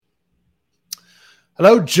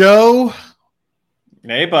Hello, Joe.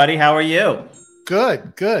 Hey, buddy. How are you?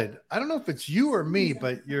 Good. I don't know if it's you or me,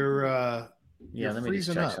 but you're Let me just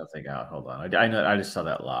freezing check up. something out. Hold on. I know. I just saw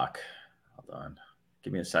that lock. Hold on.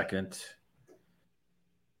 Give me a second.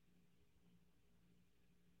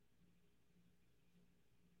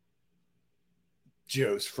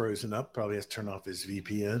 Joe's frozen up. Probably has to turn off his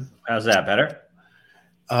VPN. How's that? Better?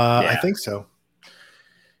 I think so.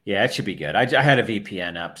 Yeah, it should be good. I had a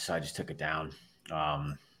VPN up, so I just took it down. You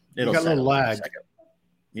It'll got a little settle in a lag. second.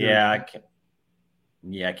 Yeah, I can't.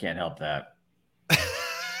 Yeah, I can't help that.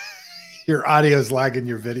 Your audio's lagging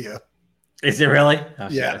your video. Is it really? Oh,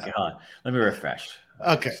 shit. Yeah. Okay, hold on. Let me refresh.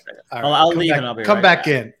 Okay. All right. I'll leave and I'll be come right back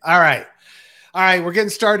in. All right. We're getting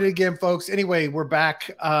started again, folks. Anyway, we're back.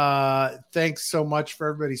 Thanks so much for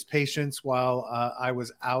everybody's patience while I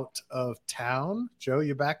was out of town. Joe,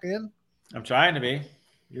 you back in? I'm trying to be.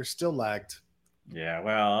 You're still lagged. Yeah,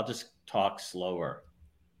 well, I'll just talk slower.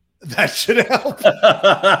 That should help.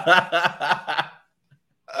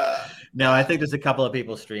 No, I think there's a couple of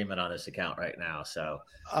people streaming on this account right now, so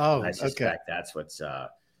I suspect that's what's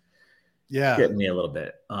getting me a little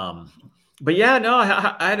bit. But yeah,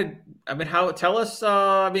 no, tell us.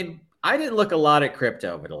 I didn't look a lot at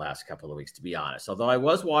crypto over the last couple of weeks, to be honest. Although I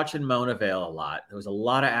was watching Monavale a lot. There was a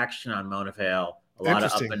lot of action on Monavale, a lot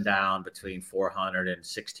of up and down between 400 and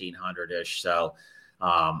 1600 ish. So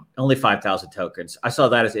only 5,000 tokens. I saw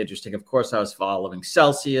that as interesting. Of course, I was following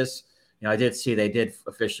Celsius. I did see they did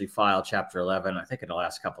officially file Chapter 11, I think, in the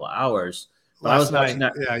last couple of hours. But I was watching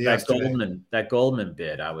that Goldman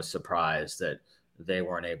bid. I was surprised that they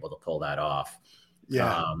weren't able to pull that off.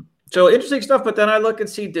 Yeah. So interesting stuff. But then I look and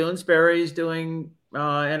see Doonesbury's doing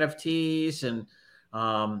NFTs, and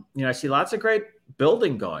I see lots of great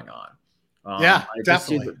building going on. I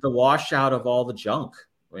definitely see the washout of all the junk,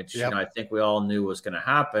 which I think we all knew was going to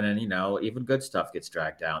happen, and even good stuff gets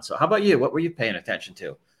dragged down. So how about you? What were you paying attention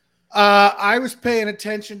to? I was paying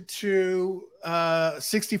attention to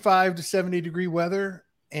 65 to 70 degree weather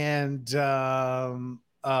and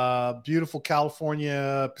beautiful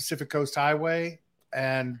California Pacific Coast Highway.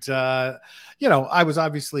 And, I was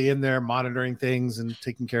obviously in there monitoring things and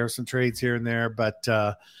taking care of some trades here and there. But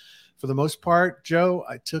for the most part, Joe,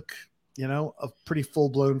 I took, a pretty full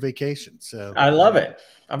blown vacation. So I love it.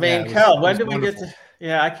 Cal, when do we get to?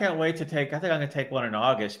 Yeah, I can't wait to take. I think I'm going to take one in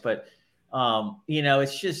August. But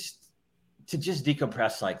it's just to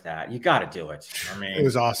decompress like that. You got to do it. It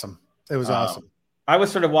was awesome. It was awesome. I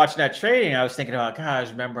was sort of watching that trading. I was thinking about, God, I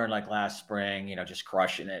was remembering like last spring, just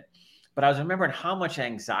crushing it. But I was remembering how much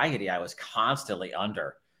anxiety I was constantly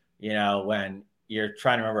under, when you're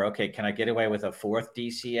trying to remember, okay, can I get away with a fourth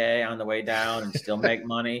DCA on the way down and still make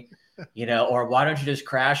money? Or why don't you just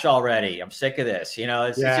crash already? I'm sick of this.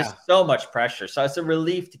 It's just so much pressure. So it's a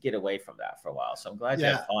relief to get away from that for a while. So I'm glad you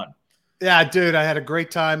had fun. Yeah, dude, I had a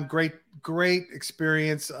great time. Great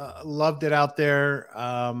experience. Loved it out there.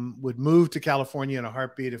 Would move to California in a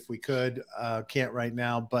heartbeat if we could. Can't right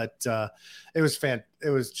now, but it was It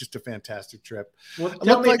was just a fantastic trip. Well,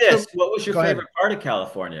 tell me this. What was your favorite part of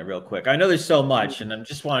California, real quick? I know there's so much, and I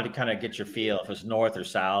just wanted to kind of get your feel if it's north or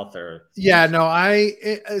south or. Yeah, no,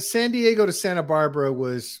 San Diego to Santa Barbara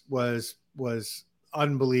was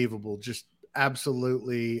unbelievable. Just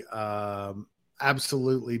absolutely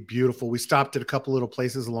beautiful. We stopped at a couple little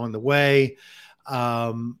places along the way.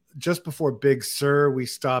 Just before Big Sur, we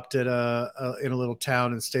stopped at in a little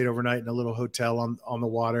town and stayed overnight in a little hotel on the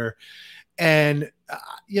water. And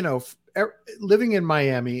living in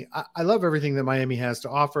Miami, I love everything that Miami has to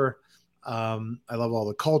offer. I love all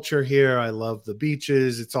the culture here. I love the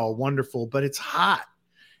beaches. It's all wonderful, but it's hot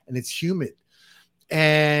and it's humid.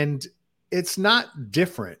 And it's not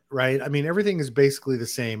different, right? Everything is basically the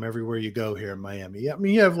same everywhere you go here in Miami.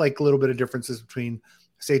 You have like a little bit of differences between,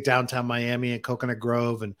 say, downtown Miami and Coconut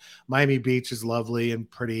Grove, and Miami Beach is lovely and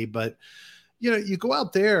pretty. But, you go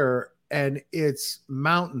out there and it's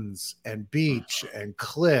mountains and beach and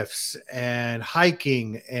cliffs and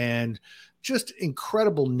hiking and just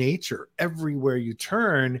incredible nature everywhere you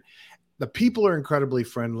turn. The people are incredibly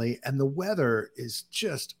friendly and the weather is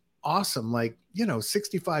just awesome.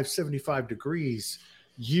 65, 75 degrees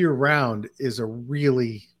year round is a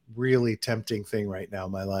really, really tempting thing right now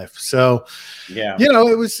in my life. So,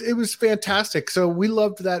 it was fantastic. So we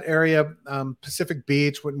loved that area. Pacific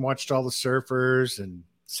Beach, went and watched all the surfers, and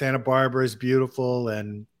Santa Barbara is beautiful,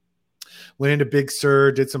 and went into Big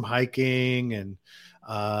Sur, did some hiking, and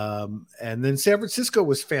then San Francisco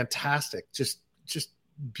was fantastic. Just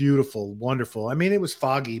beautiful, wonderful. It was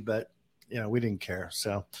foggy, but we didn't care.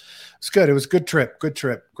 So it's good. It was a good trip.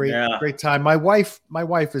 Great time. My wife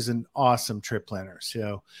is an awesome trip planner.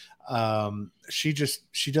 So she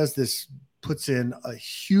does this, puts in a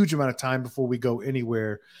huge amount of time before we go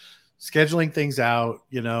anywhere, scheduling things out,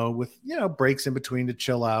 with, breaks in between to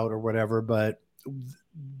chill out or whatever. But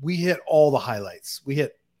we hit all the highlights. We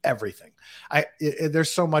hit everything. There's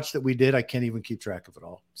so much that we did, I can't even keep track of it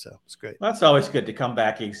all. So it's great. Well, that's always good to come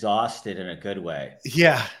back exhausted in a good way.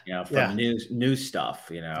 Yeah. From new stuff,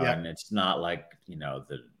 and it's not like,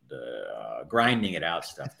 the grinding it out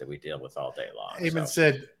stuff that we deal with all day long. Eamon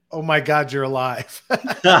said, "Oh my God, you're alive." Hey,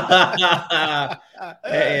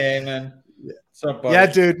 Eamon. Yeah,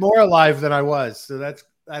 dude, more alive than I was. So that's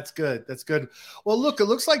good. That's good. Well, look, it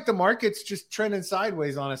looks like the market's just trending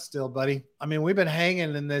sideways on us still, buddy. I mean, we've been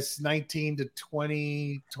hanging in this 19 to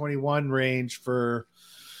 20, 21 range for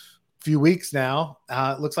a few weeks now.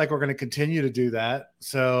 It looks like we're going to continue to do that.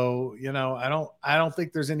 So, I don't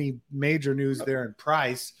think there's any major news there in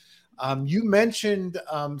price. You mentioned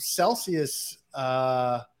Celsius.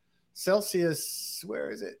 Celsius, where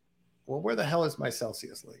is it? Well, where the hell is my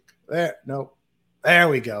Celsius link? There, no. There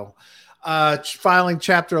we go. Filing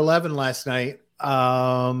Chapter 11 last night.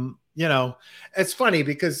 It's funny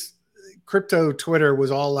because crypto Twitter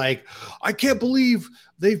was all like, I can't believe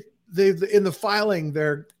they've in the filing,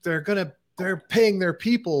 they're paying their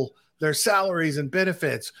people their salaries and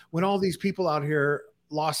benefits when all these people out here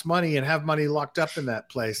lost money and have money locked up in that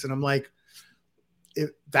place. And I'm like,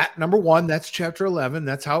 that number one, that's Chapter 11.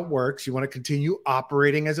 That's how it works. You want to continue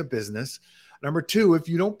operating as a business. Number two, if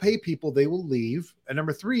you don't pay people, they will leave. And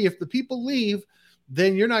number three, if the people leave,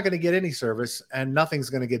 then you're not going to get any service and nothing's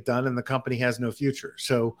going to get done and the company has no future.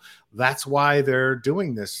 So that's why they're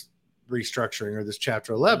doing this restructuring or this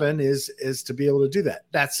Chapter 11 is to be able to do that.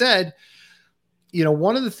 That said,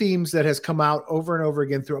 one of the themes that has come out over and over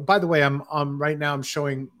again through, by the way, I'm right now I'm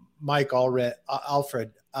showing Mike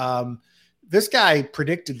Alfred. This guy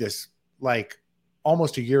predicted this like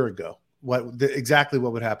almost a year ago, exactly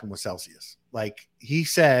what would happen with Celsius. Like he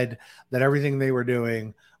said that everything they were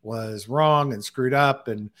doing was wrong and screwed up.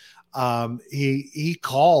 And he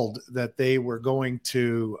called that they were going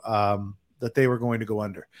to go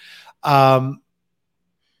under. And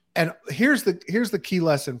here's the key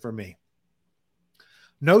lesson for me.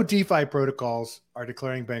 No DeFi protocols are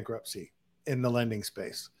declaring bankruptcy in the lending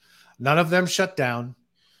space. None of them shut down.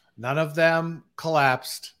 None of them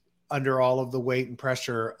collapsed under all of the weight and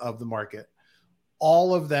pressure of the market.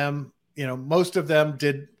 All of them, most of them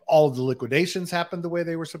did, all of the liquidations happened the way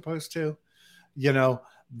they were supposed to.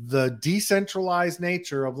 The decentralized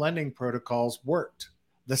nature of lending protocols worked.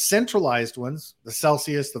 The centralized ones, the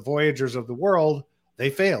Celsius, the Voyagers of the world,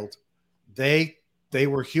 they failed. They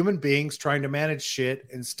were human beings trying to manage shit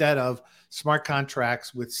instead of smart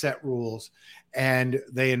contracts with set rules. And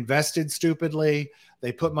they invested stupidly.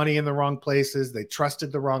 They put money in the wrong places. They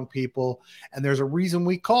trusted the wrong people. And there's a reason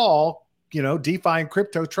we call, DeFi and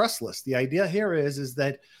crypto trustless. The idea here is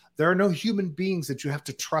that there are no human beings that you have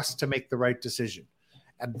to trust to make the right decision.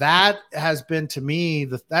 And that has been, to me,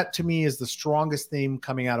 that to me is the strongest theme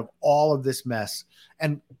coming out of all of this mess.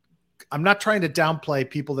 And I'm not trying to downplay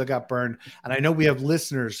people that got burned. And I know we have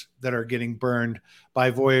listeners that are getting burned by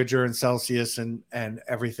Voyager and Celsius and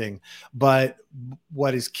everything. But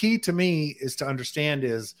what is key to me is to understand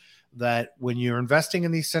is that when you're investing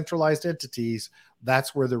in these centralized entities,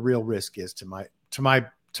 that's where the real risk is to my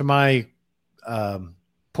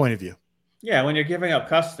point of view. Yeah, when you're giving up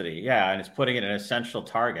custody, and it's putting it in an essential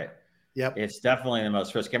target. Yep. It's definitely the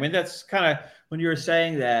most risky. I mean, that's kind of when you were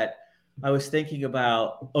saying that, I was thinking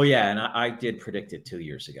about, and I did predict it 2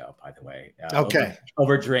 years ago, by the way. Okay.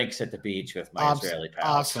 Over drinks at the beach with my Israeli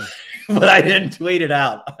pals. Awesome. But I didn't tweet it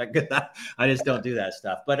out. I just don't do that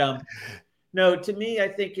stuff. But no, to me, I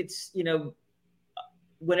think it's,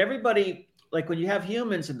 when everybody, like when you have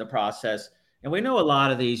humans in the process, and we know a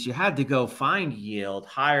lot of these, you had to go find yield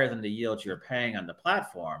higher than the yield you're paying on the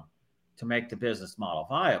platform to make the business model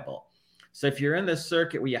viable. So if you're in this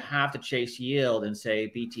circuit where you have to chase yield and say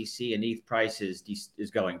BTC and ETH prices is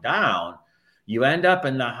going down, you end up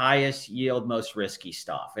in the highest yield, most risky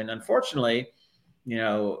stuff. And unfortunately, in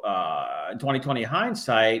 2020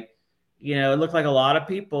 hindsight, it looked like a lot of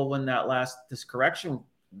people when this correction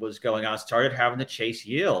was going on started having to chase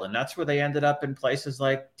yield. And that's where they ended up in places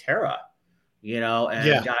like Terra,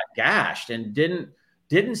 and got gashed and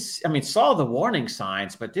saw the warning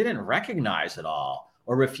signs, but didn't recognize it all,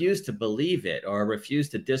 or refuse to believe it, or refuse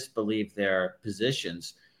to disbelieve their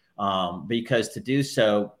positions, because to do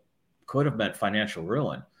so could have meant financial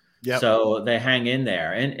ruin. Yep. So they hang in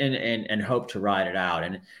there and hope to ride it out.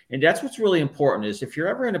 And that's what's really important is if you're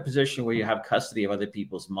ever in a position where you have custody of other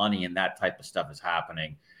people's money and that type of stuff is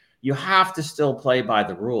happening, you have to still play by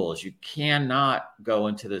the rules. You cannot go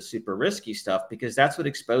into the super risky stuff because that's what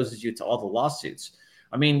exposes you to all the lawsuits.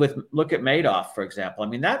 I mean, look at Madoff, for example. I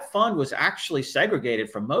mean, that fund was actually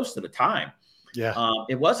segregated for most of the time. Yeah.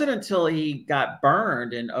 It wasn't until he got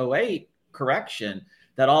burned in 2008 correction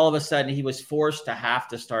that all of a sudden he was forced to have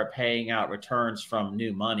to start paying out returns from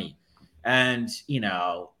new money. And, you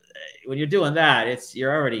know, when you're doing that,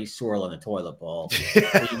 you're already swirling the toilet bowl. So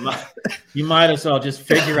you might as well just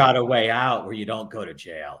figure out a way out where you don't go to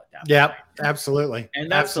jail at that point. Absolutely.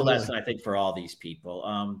 And that's the lesson, I think, for all these people.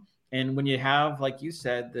 And when you have, like you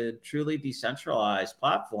said, the truly decentralized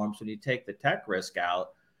platforms, when you take the tech risk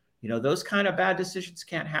out, you know, those kind of bad decisions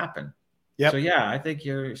can't happen. Yep. So, yeah, I think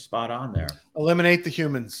you're spot on there. Eliminate the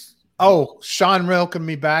humans. Oh, Sean welcomed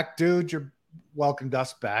me back. Dude, you're welcomed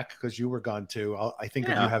us back because you were gone too. I think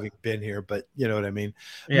of you having been here, but you know what I mean?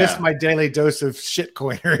 Yeah. Missed my daily dose of shit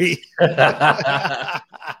coinery.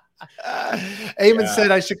 Eamon said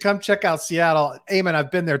I should come check out Seattle. Eamon,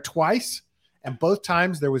 I've been there twice, and both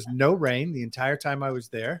times there was no rain the entire time I was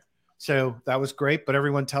there. So that was great, but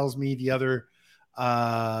everyone tells me the other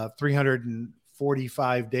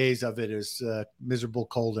 345 days of it is miserable,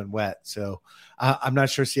 cold, and wet. So I'm not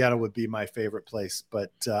sure Seattle would be my favorite place,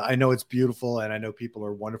 but I know it's beautiful, and I know people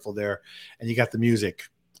are wonderful there, and you got the music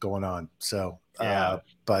going on. So,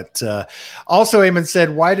 but also Eamon said,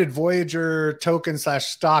 why did Voyager token /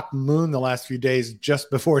 stock moon the last few days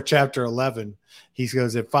just before chapter 11? He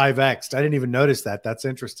goes at 5x. I didn't even notice that. That's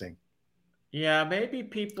interesting. Yeah, maybe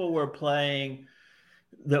people were playing.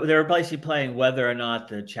 They were basically playing whether or not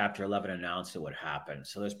the Chapter 11 announcement would happen.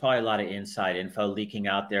 So there's probably a lot of inside info leaking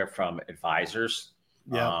out there from advisors,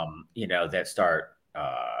 you know, that start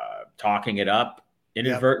talking it up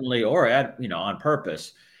inadvertently or on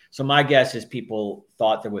purpose. So my guess is people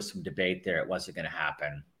thought there was some debate there. It wasn't going to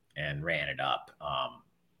happen and ran it up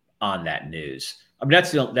on that news. I mean,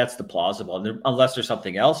 that's the plausible, unless there's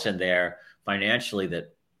something else in there financially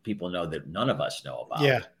that people know that none of us know about.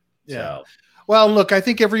 Yeah. So. Well, look, I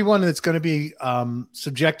think everyone that's going to be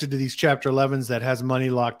subjected to these Chapter 11s that has money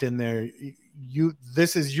locked in there,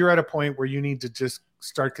 you're at a point where you need to just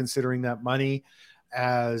start considering that money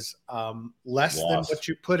as less than what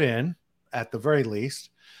you put in, at the very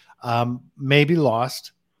least, maybe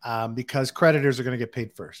lost, because creditors are going to get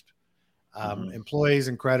paid first. Employees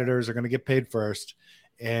and creditors are going to get paid first,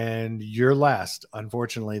 and you're last.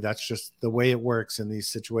 Unfortunately, that's just the way it works in these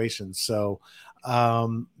situations. So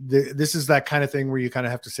this is that kind of thing where you kind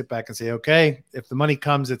of have to sit back and say, okay, if the money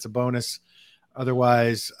comes, it's a bonus.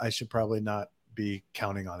 Otherwise, I should probably not be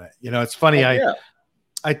counting on it. You know, it's funny.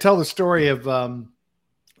 I tell the story of, I'm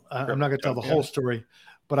not going to tell the whole story,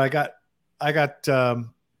 but I got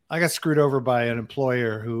screwed over by an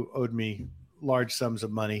employer who owed me large sums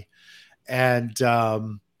of money. And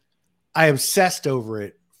I obsessed over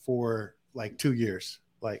it for like 2 years,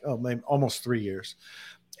 almost 3 years.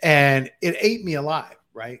 And it ate me alive,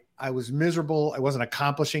 right? I was miserable. I wasn't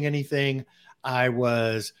accomplishing anything. I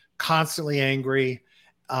was constantly angry.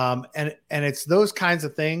 And it's those kinds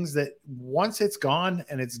of things that once it's gone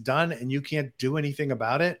and it's done and you can't do anything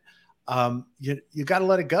about it, you got to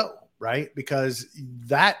let it go, right? Because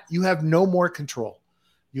that you have no more control.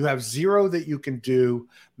 You have zero that you can do.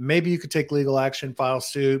 Maybe you could take legal action, file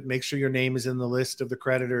suit, make sure your name is in the list of the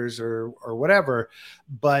creditors or whatever.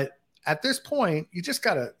 But at this point, you're just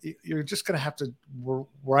going to have to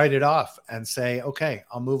write it off and say, okay,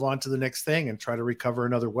 I'll move on to the next thing and try to recover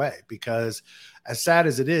another way. Because as sad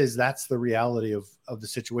as it is, that's the reality of the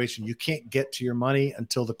situation. You can't get to your money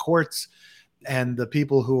until the courts and the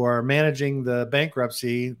people who are managing the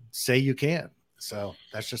bankruptcy say you can. So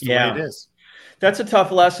that's just the way it is. That's a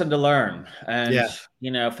tough lesson to learn. And,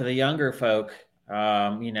 for the younger folk,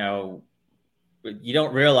 you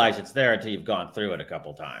don't realize it's there until you've gone through it a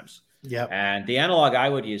couple times. Yeah. And the analog I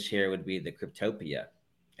would use here would be the Cryptopia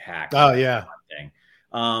hack. Oh, yeah. Thing.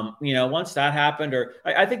 Once that happened, or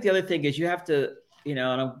I think the other thing is you have to, and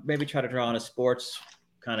I'll maybe try to draw on a sports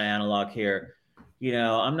kind of analog here.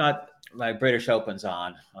 I'm not, my British Open's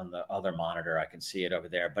on the other monitor. I can see it over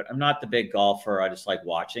there, but I'm not the big golfer. I just like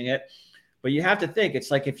watching it. But you have to think, it's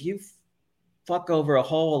like if you fuck over a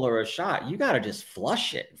hole or a shot, you got to just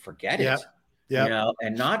flush it and forget it.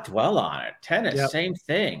 And not dwell on it. Tennis, same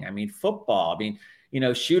thing. I mean, football. I mean,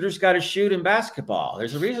 shooters got to shoot in basketball.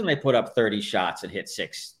 There's a reason they put up 30 shots and hit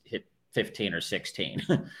 15 or 16.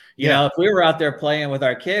 If we were out there playing with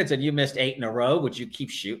our kids and you missed 8 in a row, would you keep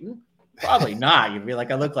shooting? Probably not. You'd be like,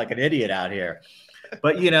 I look like an idiot out here.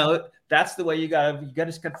 But that's the way you gotta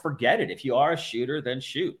just forget it. If you are a shooter, then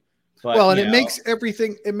shoot. But, well, and it makes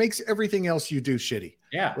everything else you do shitty.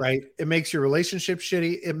 Yeah. Right. It makes your relationship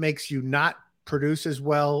shitty. It makes you not produce as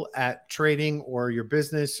well at trading or your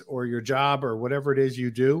business or your job or whatever it is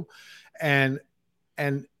you do. And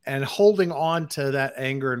holding on to that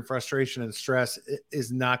anger and frustration and stress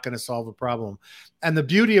is not going to solve a problem. And the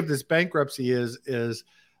beauty of this bankruptcy is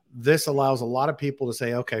this allows a lot of people to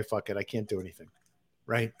say, okay, fuck it. I can't do anything.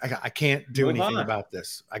 Right. I can't do anything about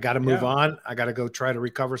this. I got to move on. I got to go try to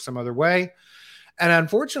recover some other way. And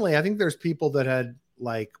unfortunately, I think there's people that had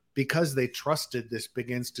because they trusted this big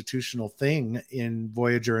institutional thing in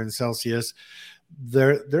Voyager and Celsius,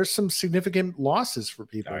 there's some significant losses for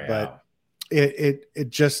people, but it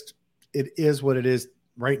is what it is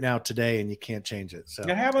right now today, and you can't change it. So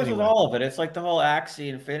it happens with all of it. It's like the whole Axie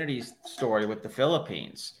Infinity story with the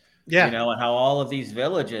Philippines. And how all of these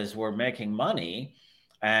villages were making money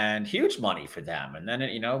and huge money for them. And then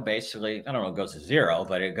it, basically, I don't know, it goes to zero,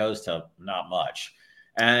 but it goes to not much.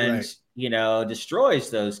 And,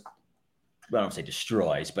 destroys those, well, I don't say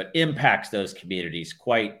destroys, but impacts those communities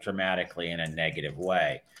quite dramatically in a negative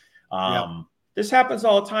way. This happens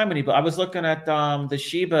all the time. I was looking at the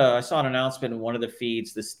Shiba. I saw an announcement in one of the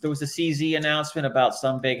feeds. There was a CZ announcement about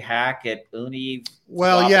some big hack at Uni.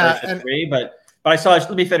 Well, but I saw,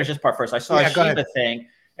 let me finish this part first. I saw a Shiba thing,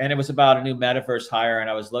 and it was about a new metaverse hire, and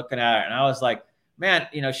I was looking at it, and I was like, man,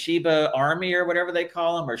 Shiba Army or whatever they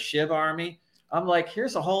call them, or Shiba Army. I'm like,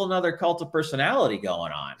 here's a whole nother cult of personality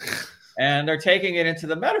going on. And they're taking it into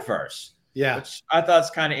the metaverse. Yeah. Which I thought is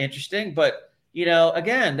kind of interesting. But,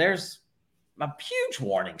 again, there's a huge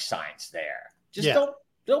warning signs there. Just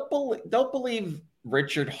don't believe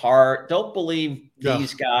Richard Hart. Don't believe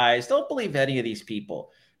these guys. Don't believe any of these people.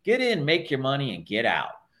 Get in, make your money, and get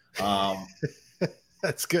out.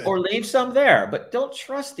 That's good. Or leave some there, but don't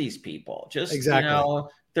trust these people. Just,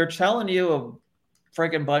 they're telling you a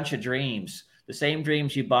friggin' bunch of dreams, the same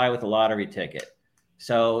dreams you buy with a lottery ticket.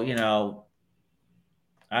 So,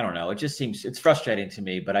 I don't know. It just it's frustrating to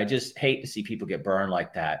me, but I just hate to see people get burned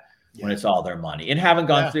like that when it's all their money. And having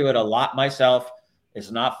gone through it a lot myself, it's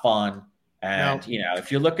not fun. And,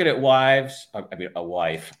 if you're looking at a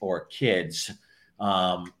wife or kids,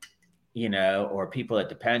 or people that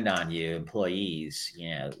depend on you, employees,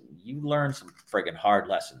 you learn some friggin' hard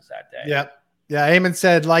lessons that day. Yep. Yeah. Eamon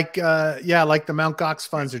said, like the Mt. Gox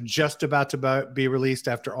funds are just about to be released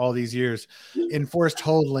after all these years. Enforced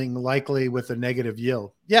holding likely with a negative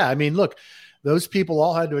yield. Yeah. I mean, look, those people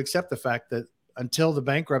all had to accept the fact that until the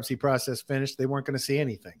bankruptcy process finished, they weren't going to see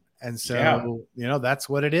anything. And so, that's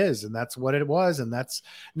what it is. And that's what it was. And that's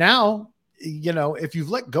now, if you've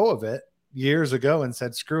let go of it years ago and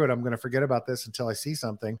said, screw it, I'm going to forget about this until I see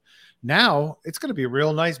something. Now it's going to be a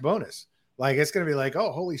real nice bonus. Like, it's going to be like,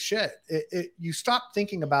 oh, holy shit. You stop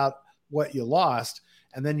thinking about what you lost.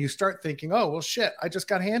 And then you start thinking, oh, well, shit, I just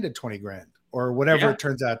got handed 20 grand or whatever it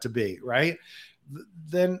turns out to be. Right.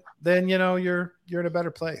 Then, you're in a better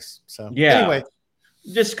place. So anyway,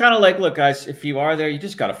 just kind of like, look, guys, if you are there, you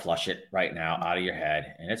just got to flush it right now out of your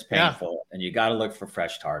head, and it's painful, and you got to look for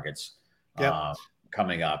fresh targets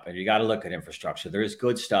coming up, and you got to look at infrastructure. There is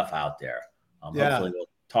good stuff out there. Hopefully we'll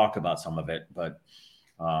talk about some of it, but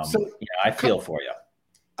I feel for you.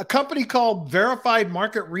 A company called Verified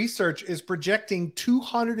Market Research is projecting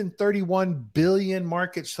 231 billion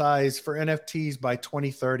market size for NFTs by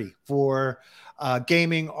 2030 for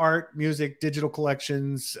gaming, art, music, digital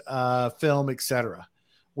collections, film, etc.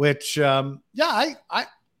 Which, I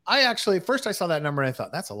actually, first I saw that number and I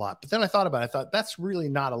thought that's a lot, but then I thought about it. I thought that's really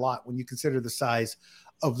not a lot when you consider the size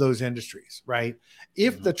of those industries, right?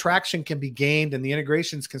 If the traction can be gained and the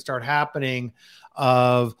integrations can start happening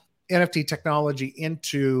of NFT technology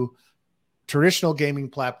into traditional gaming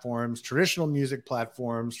platforms, traditional music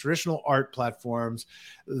platforms, traditional art platforms,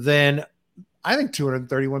 then I think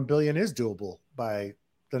 231 billion is doable by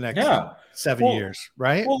the next 7 years,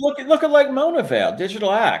 right? Well, look at like Monavale,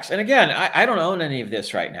 Digital Axe. And again, I don't own any of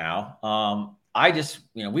this right now. I just,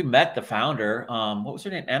 we met the founder. What was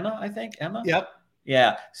her name? Emma, I think. Emma? Yep.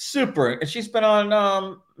 Yeah. Super. And she's been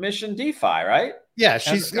on Mission DeFi, right? Yeah.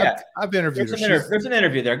 I've interviewed her. There's an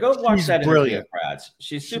interview there. Go watch that brilliant. interview, Brad.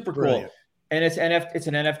 She's super cool. And it's an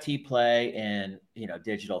NFT play in,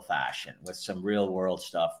 digital fashion with some real world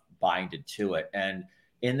stuff binded to it and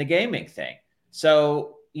in the gaming thing.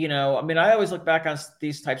 So, I always look back on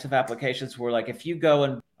these types of applications where, like, if you go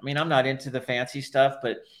and, I'm not into the fancy stuff,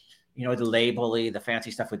 but, the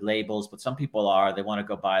fancy stuff with labels, but some people are, they want to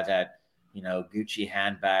go buy that, Gucci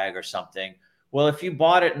handbag or something. Well, if you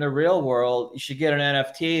bought it in the real world, you should get an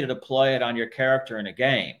NFT to deploy it on your character in a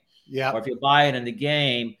game. Yeah. Or if you buy it in the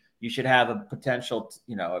game, you should have a potential,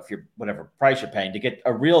 if you're whatever price you're paying, to get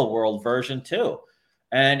a real world version too.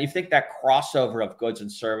 And you think that crossover of goods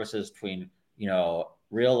and services between,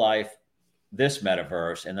 real life, this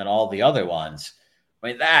metaverse, and then all the other ones, I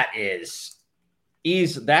mean, that is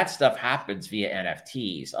easy. That stuff happens via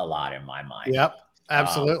NFTs a lot in my mind. Yep,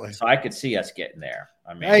 absolutely. So I could see us getting there.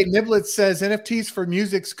 I mean, hey, Niblet says NFTs for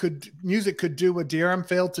music could do what DRM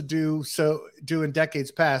failed to do in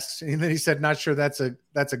decades past. And then he said, not sure that's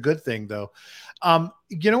a good thing though.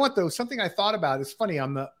 You know what though? Something I thought about is funny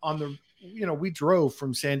on the, we drove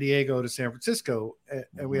from San Diego to San Francisco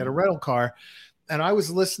and we had a rental car, and I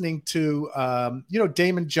was listening to,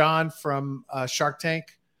 Damon John from Shark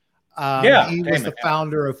Tank. He was the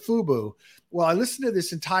founder of Fubu. Well, I listened to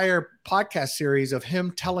this entire podcast series of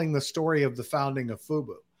him telling the story of the founding of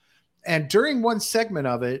Fubu. And during one segment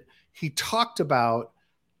of it, he talked about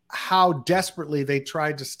how desperately they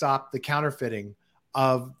tried to stop the counterfeiting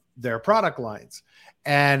of their product lines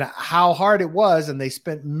and how hard it was. And they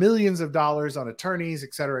spent millions of dollars on attorneys,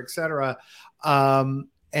 et cetera, et cetera.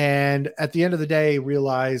 And at the end of the day,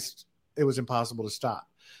 realized it was impossible to stop.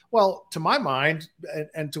 Well, to my mind,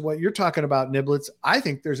 and to what you're talking about, Niblets, I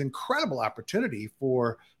think there's incredible opportunity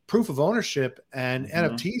for proof of ownership and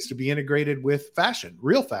NFTs to be integrated with fashion,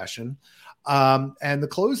 real fashion, and the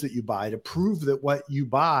clothes that you buy to prove that what you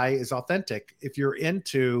buy is authentic. If you're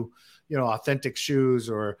into, authentic shoes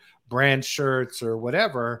or brand shirts or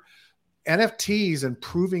whatever, NFTs and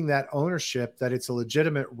proving that ownership, that it's a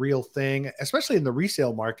legitimate, real thing, especially in the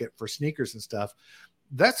resale market for sneakers and stuff,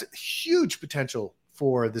 that's huge potential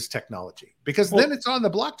for this technology, because then it's on the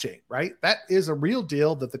blockchain, right? That is a real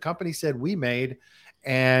deal that the company said we made,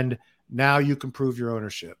 and now you can prove your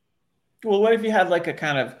ownership. Well, what if you had like a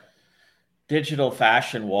kind of digital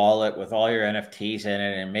fashion wallet with all your NFTs in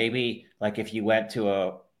it? And maybe like if you went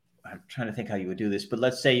to I'm trying to think how you would do this, but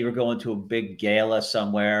let's say you were going to a big gala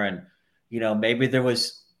somewhere and, maybe there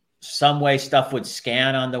was some way stuff would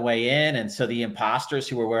scan on the way in. And so the imposters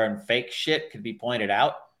who were wearing fake shit could be pointed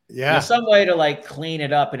out. Yeah. There's some way to like clean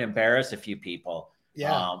it up and embarrass a few people.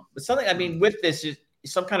 Yeah. But something, with this is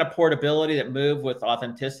some kind of portability that move with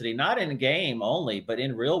authenticity, not in game only, but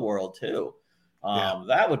in real world too.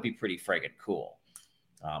 That would be pretty friggin' cool.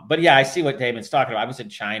 But yeah, I see what Damon's talking about. I was in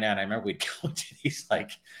China and I remember we'd go to these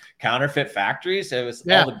like counterfeit factories. It was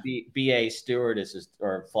all the BA stewardesses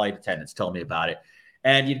or flight attendants told me about it.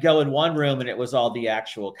 And you'd go in one room and it was all the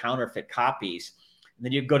actual counterfeit copies. And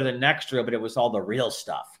then you'd go to the next room, but it was all the real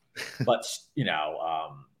stuff. But,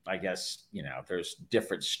 I guess, there's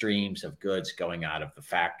different streams of goods going out of the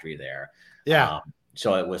factory there. Yeah.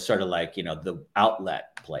 So it was sort of like, the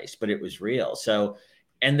outlet place, but it was real. So,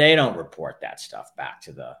 and they don't report that stuff back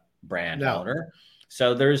to the brand owner.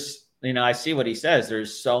 So there's, I see what he says.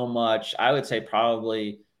 There's so much, I would say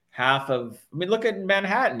probably look at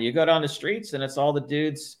Manhattan. You go down the streets and it's all the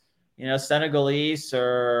dudes, Senegalese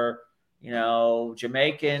or,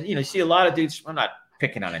 Jamaican, you see a lot of dudes. I'm not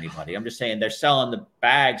picking on anybody. I'm just saying they're selling the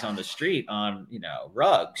bags on the street on,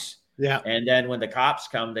 rugs. Yeah. And then when the cops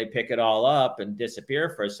come, they pick it all up and disappear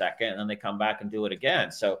for a second, and then they come back and do it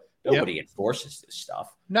again. So nobody enforces this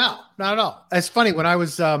stuff. No, not at all. It's funny. When I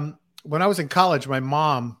was in college, my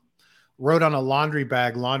mom wrote on a laundry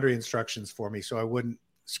bag laundry instructions for me so I wouldn't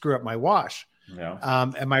screw up my wash. Yeah.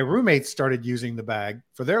 And my roommates started using the bag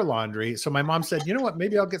for their laundry. So my mom said, you know what,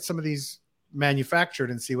 maybe I'll get some of these manufactured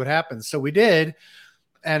and see what happens. So we did.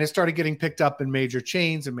 And it started getting picked up in major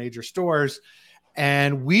chains and major stores.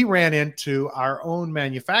 And we ran into our own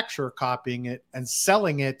manufacturer copying it and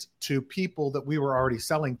selling it to people that we were already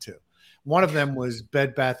selling to. One of them was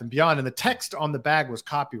Bed Bath & Beyond, and the text on the bag was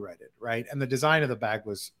copyrighted, right? And the design of the bag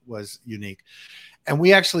was unique. And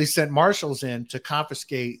we actually sent marshals in to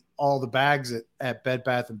confiscate all the bags at Bed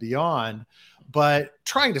Bath & Beyond. But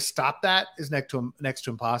trying to stop that is next to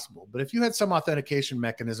impossible. But if you had some authentication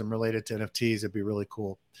mechanism related to NFTs, it'd be really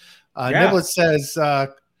cool. Niblet says,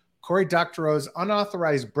 Cory Doctorow's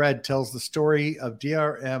Unauthorized Bread tells the story of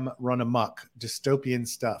DRM run amok, dystopian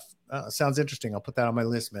stuff. Sounds interesting. I'll put that on my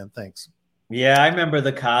list, man. Thanks. Yeah, I remember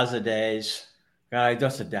the Kaza days. God, I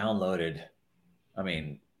just downloaded,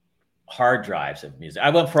 hard drives of music.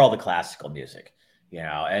 I went for all the classical music,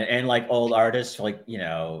 and like old artists like,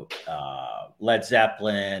 Led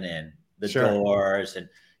Zeppelin and the Doors. And,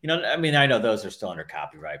 I know those are still under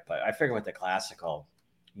copyright, but I figure with the classical,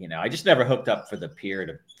 I just never hooked up for the period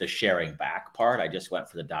of the sharing back part. I just went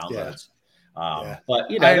for the downloads. But,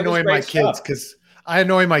 I annoy my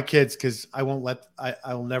kids because I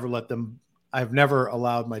will never let them. I've never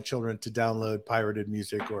allowed my children to download pirated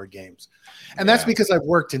music or games. And that's because I've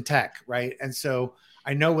worked in tech, right? And so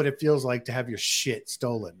I know what it feels like to have your shit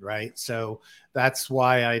stolen, right? So that's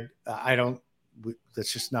why I don't.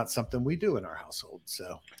 That's just not something we do in our household.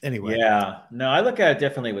 So anyway, yeah, no, I look at it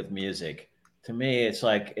differently with music. To me, it's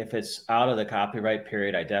like if it's out of the copyright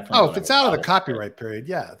period, I definitely. If it's out of the copyright period,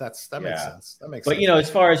 yeah, that makes sense. That makes sense. But as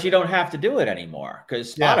far as you don't have to do it anymore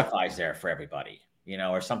because Spotify's there for everybody,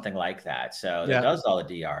 or something like that. So it does all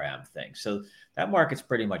the DRM things. So that market's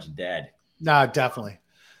pretty much dead. No, definitely.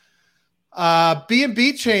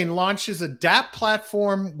 BNB Chain launches a DApp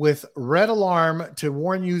platform with Red Alarm to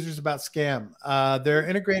warn users about scam. They're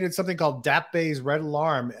integrated something called DApp-based Red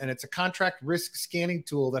Alarm, and it's a contract risk scanning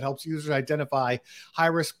tool that helps users identify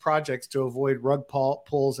high-risk projects to avoid rug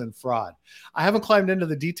pulls and fraud. I haven't climbed into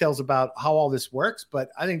the details about how all this works,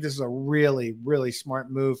 but I think this is a really, really smart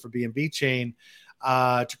move for BNB Chain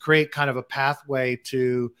to create kind of a pathway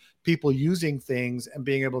to people using things and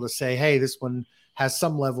being able to say, hey, this one has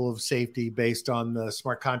some level of safety based on the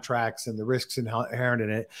smart contracts and the risks inherent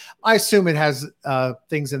in it. I assume it has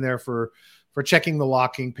things in there for checking the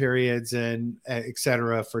locking periods and et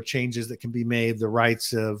cetera, for changes that can be made, the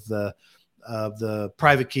rights of the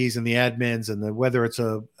private keys and the admins, and whether it's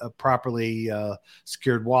a properly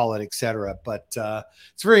secured wallet, et cetera. But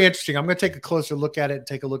it's very interesting. I'm going to take a closer look at it and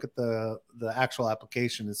take a look at the actual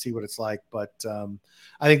application and see what it's like. But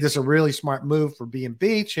I think this is a really smart move for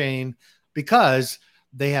BNB Chain, because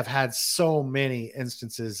they have had so many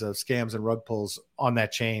instances of scams and rug pulls on that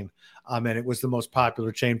chain. And it was the most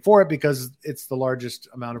popular chain for it because it's the largest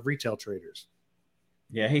amount of retail traders.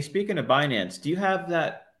 Yeah. Hey, speaking of Binance, do you have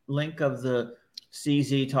that link of the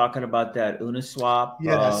CZ talking about that Uniswap?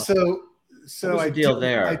 Yeah. So I do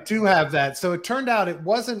have that. So it turned out it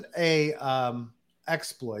wasn't a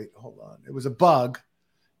exploit. Hold on. It was a bug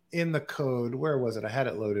in the code. Where was it? I had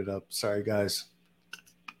it loaded up. Sorry, guys.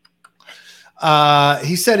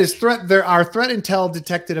 He said our threat intel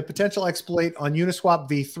detected a potential exploit on Uniswap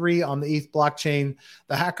v3 on the ETH blockchain.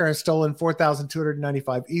 The hacker has stolen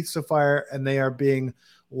 4,295 ETH so far, and they are being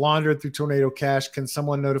laundered through Tornado Cash. Can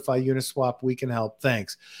someone notify Uniswap? We can help.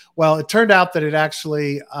 Thanks. Well, it turned out that it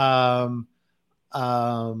actually, that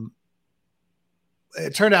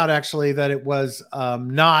it was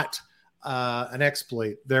not an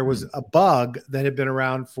exploit. There was a bug that had been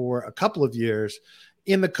around for a couple of years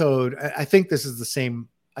in the code. I think this is the same.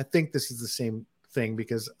 I think this is the same thing,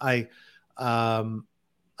 because I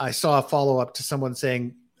saw a follow up to someone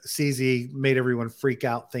saying CZ made everyone freak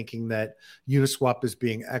out thinking that Uniswap is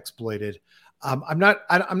being exploited. I'm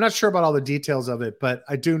not sure about all the details of it, but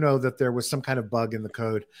I do know that there was some kind of bug in the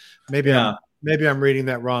code. Maybe I'm reading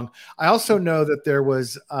that wrong. I also know that there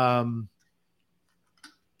was,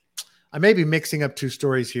 I may be mixing up two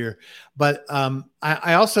stories here, but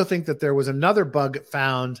I also think that there was another bug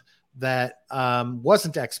found that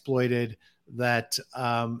wasn't exploited that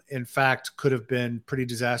in fact could have been pretty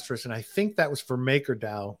disastrous. And I think that was for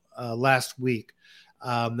MakerDAO last week.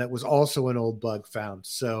 That was also an old bug found.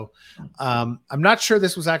 So I'm not sure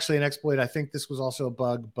this was actually an exploit. I think this was also a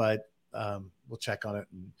bug, but we'll check on it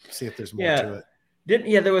and see if there's more to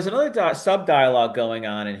it. There was another sub dialogue going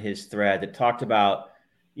on in his thread that talked about,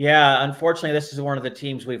 unfortunately, this is one of the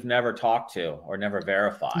teams we've never talked to or never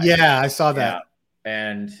verified. Yeah, I saw that.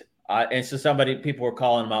 And so people were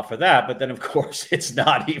calling him out for that. But then, of course, it's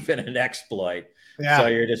not even an exploit. Yeah. So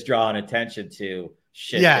you're just drawing attention to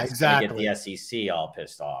shit. Yeah, exactly. Get the SEC all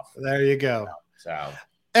pissed off. There you go. So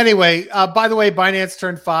anyway, by the way, Binance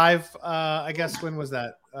turned 5. I guess when was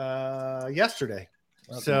that? Yesterday.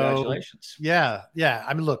 Well, congratulations. Yeah.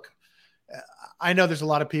 I mean, look. I know there's a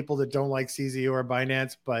lot of people that don't like CZ or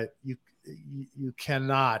Binance, but you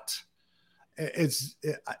cannot. It's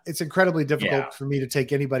incredibly difficult for me to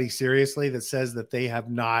take anybody seriously that says that they have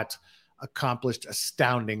not accomplished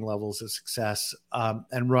astounding levels of success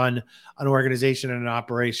and run an organization and an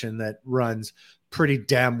operation that runs pretty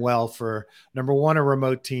damn well for, number one, a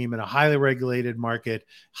remote team in a highly regulated market,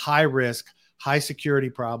 high risk, high security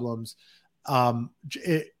problems.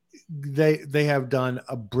 They have done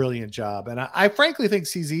a brilliant job. And I frankly think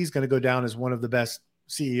CZ is going to go down as one of the best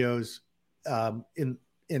CEOs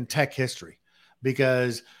in tech history,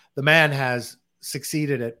 because the man has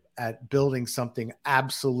succeeded at building something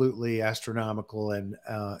absolutely astronomical and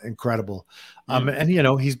incredible. And,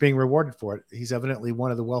 he's being rewarded for it. He's evidently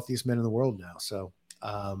one of the wealthiest men in the world now. So,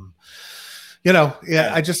 I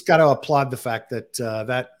just got to applaud the fact that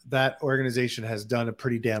that organization has done a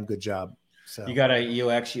pretty damn good job. So. You got a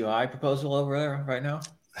UX UI proposal over there right now?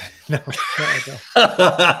 No, I don't.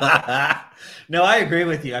 No, I agree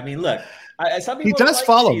with you. I mean, look, some people he does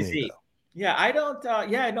follow me. Though. Yeah, I don't.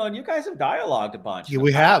 And you guys have dialogued a bunch. Yeah,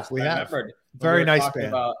 we have. I remembered very nice man.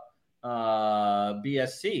 About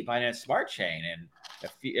BSC, Binance Smart Chain,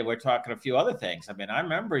 and we're talking a few other things. I mean, I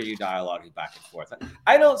remember you dialoguing back and forth.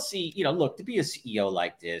 I don't see, look, to be a CEO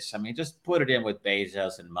like this, I mean, just put it in with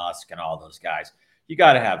Bezos and Musk and all those guys. You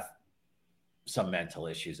got to have some mental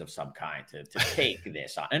issues of some kind to take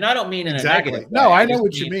this on. And I don't mean in a negative way. No, I know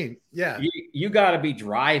what you mean. Yeah. You got to be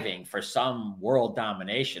driving for some world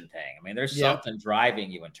domination thing. I mean, there's something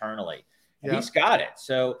driving you internally. And he's got it.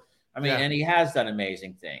 So, I mean, and he has done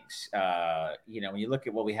amazing things. When you look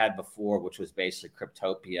at what we had before, which was basically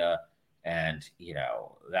Cryptopia, and,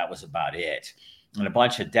 that was about it. And a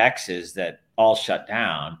bunch of DEXs that all shut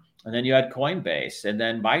down. And then you had Coinbase, and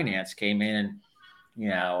then Binance came in and,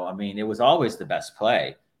 I mean, it was always the best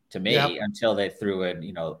play to me until they threw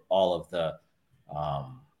in, all of the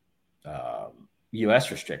U.S.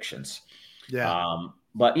 restrictions. Yeah.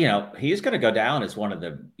 But, he's going to go down as one of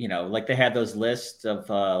the, like they had those lists of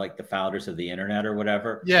like the founders of the internet or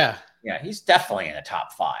whatever. Yeah. Yeah. He's definitely in the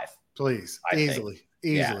top 5. Please. Easily.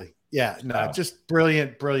 Yeah. No, just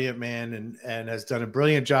brilliant man, and has done a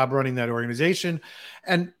brilliant job running that organization.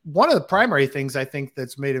 And one of the primary things I think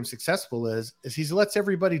that's made him successful is he lets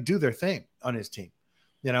everybody do their thing on his team.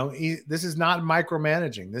 This is not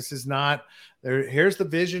micromanaging. This is not there. Here's the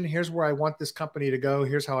vision. Here's where I want this company to go.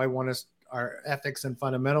 Here's how I want our ethics and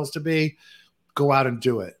fundamentals to be. Go out and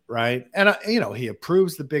do it. Right. And, he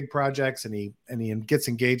approves the big projects and he gets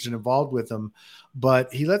engaged and involved with them,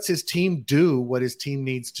 but he lets his team do what his team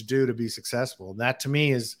needs to do to be successful. And that to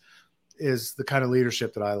me is the kind of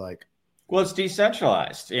leadership that I like. Well, it's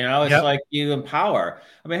decentralized, it's like you empower.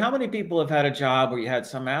 I mean, how many people have had a job where you had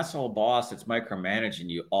some asshole boss that's micromanaging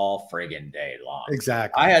you all friggin' day long?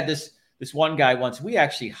 Exactly. I had this one guy once, we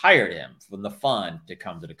actually hired him from the fund to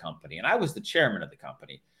come to the company. And I was the chairman of the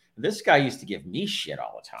company. This guy used to give me shit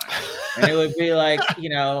all the time. And it would be like,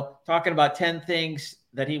 talking about 10 things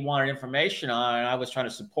that he wanted information on. And I was trying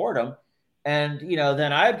to support him. And,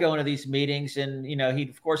 then I'd go into these meetings and, he'd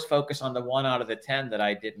of course focus on the 1 out of the 10 that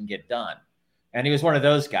I didn't get done. And he was one of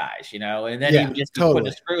those guys, and then he would just put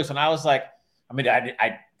the screws. And I was like, I mean,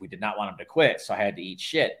 we did not want him to quit. So I had to eat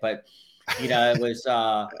shit, but it was,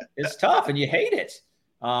 it's tough and you hate it.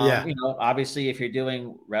 Obviously if you're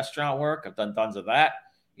doing restaurant work, I've done tons of that.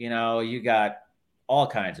 You got all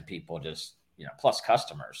kinds of people just, plus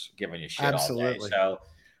customers giving you shit all day. So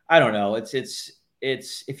I don't know. It's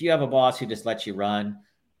if you have a boss who just lets you run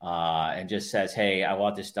and just says, hey, I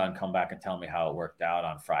want this done. Come back and tell me how it worked out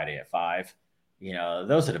on Friday at 5.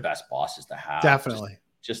 Those are the best bosses to have. Definitely.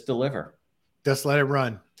 Just deliver. Just let it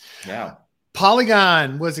run. Yeah.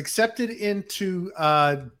 Polygon was accepted into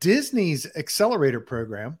Disney's accelerator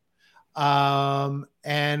program.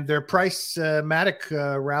 And their price,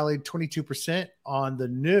 MATIC, rallied 22% on the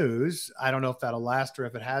news. I don't know if that'll last or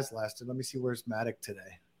if it has lasted. Let me see, where's MATIC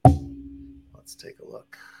today. Let's take a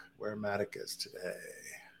look where MATIC is today.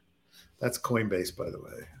 That's Coinbase, by the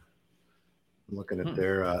way. I'm looking at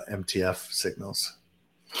their MTF signals.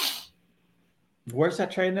 Where's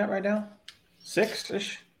that trading at right now?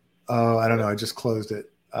 6-ish? Oh, I don't know. I just closed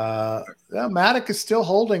it. MATIC is still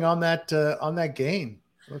holding on that gain.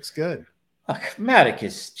 Looks good. Look, MATIC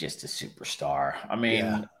is just a superstar. I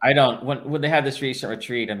mean, I don't when they had this recent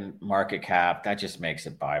retreat in market cap, that just makes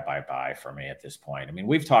it buy for me at this point. I mean,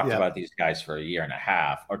 we've talked about these guys for a year and a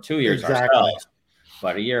half or 2 years ourselves,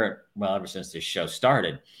 but a year, ever since this show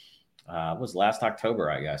started, was last October,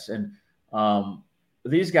 I guess. And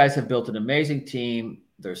these guys have built an amazing team.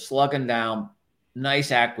 They're slugging down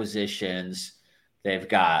nice acquisitions. They've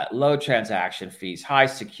got low transaction fees, high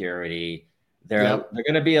security. They're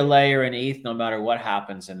going to be a layer in ETH no matter what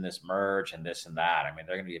happens in this merge and this and that. I mean,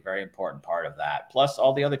 they're going to be a very important part of that, plus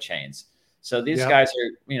all the other chains. So these guys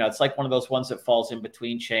are, it's like one of those ones that falls in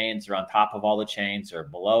between chains or on top of all the chains or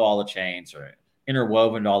below all the chains or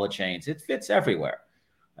interwoven to all the chains. It fits everywhere.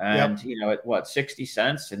 And, at what, 60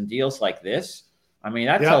 cents in deals like this? I mean,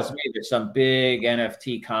 that tells me there's some big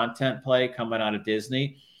NFT content play coming out of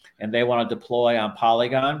Disney and they want to deploy on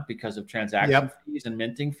Polygon because of transaction fees and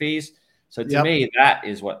minting fees. So to me, that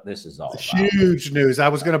is what this is all about. Huge news. I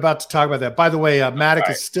was about to talk about that. By the way, MATIC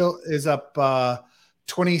is up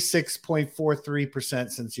 26.43%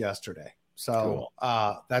 since yesterday. So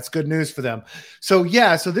that's good news for them. So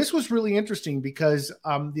so this was really interesting because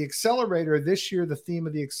the accelerator this year, the theme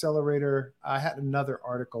of the accelerator, I had another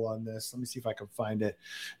article on this. Let me see if I can find it.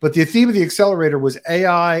 But the theme of the accelerator was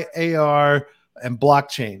AI, AR, and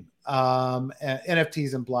blockchain, and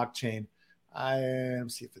NFTs and blockchain. Let me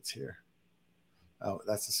see if it's here. Oh,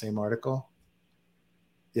 that's the same article.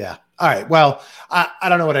 Yeah. All right. Well, I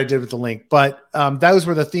don't know what I did with the link, but those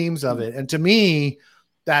were the themes of it. And to me,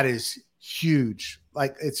 that is huge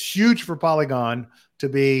like it's huge for Polygon to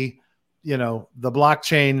be, you know, the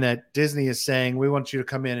blockchain that Disney is saying, we want you to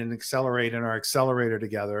come in and accelerate in our accelerator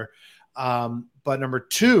together. But number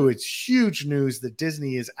two, it's huge news that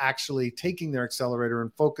Disney is actually taking their accelerator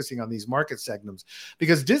and focusing on these market segments,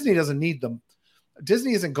 because Disney doesn't need them.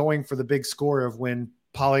 Disney isn't going for the big score of when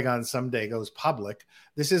Polygon someday goes public.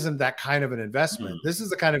 This isn't that kind of an investment. This is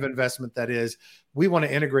the kind of investment that is, we want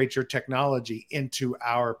to integrate your technology into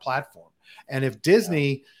our platform. And if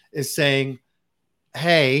Disney is saying,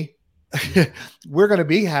 hey, we're going to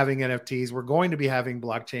be having NFTs, we're going to be having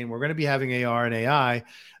blockchain, we're going to be having AR and AI,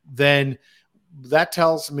 then that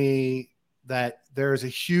tells me that there is a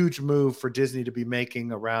huge move for Disney to be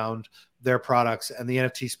making around their products and the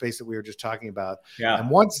NFT space that we were just talking about. Yeah. And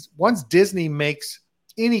once Disney makes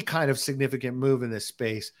any kind of significant move in this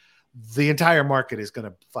space, the entire market is going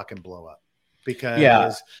to fucking blow up.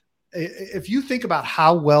 Because if you think about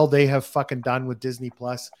how well they have fucking done with Disney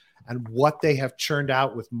Plus and what they have churned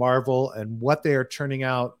out with Marvel and what they are churning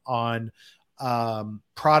out on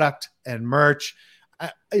product and merch,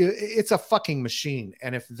 it's a fucking machine.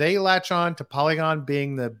 And if they latch on to Polygon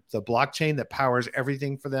being the blockchain that powers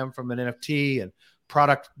everything for them from an NFT and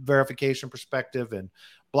product verification perspective and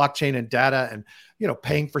blockchain and data and, you know,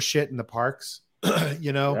 paying for shit in the parks,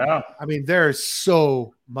 you know, I mean, there's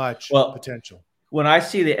so much potential. When I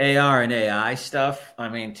see the AR and AI stuff, I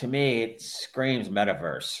mean, to me, it screams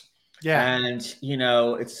metaverse. Yeah. And, you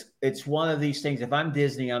know, it's one of these things. If I'm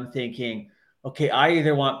Disney, I'm thinking, okay, I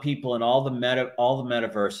either want people in all the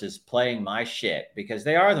metaverses playing my shit, because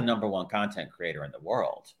they are the #1 content creator in the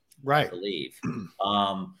world, right? I believe.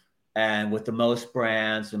 And with the most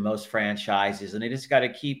brands and most franchises, and they just got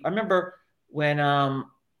to keep. I remember when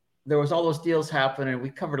there was all those deals happening.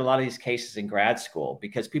 We covered a lot of these cases in grad school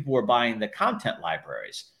because people were buying the content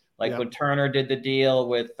libraries. Like when Turner did the deal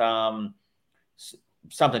with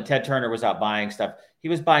something, Ted Turner was out buying stuff. He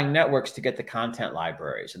was buying networks to get the content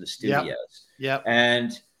libraries and the studios. Yep.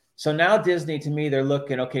 And so now Disney, to me, they're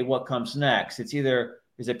looking, okay, what comes next? It's either,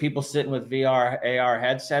 is it people sitting with VR, AR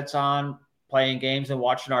headsets on, playing games and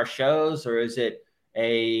watching our shows? Or is it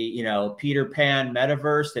a, you know, Peter Pan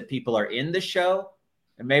metaverse that people are in the show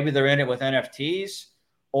and maybe they're in it with NFTs?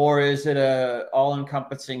 Or is it a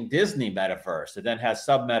all-encompassing Disney metaverse that then has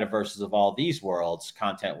sub-metaverses of all these worlds,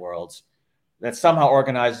 content worlds, that somehow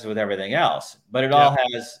organizes with everything else, but it all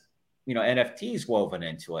has, you know, NFTs woven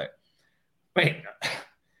into it. Wait,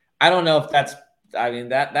 I don't know if that's, I mean,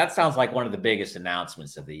 that sounds like one of the biggest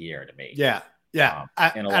announcements of the year to me. Yeah. Yeah.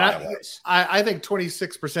 In a lot of ways. I think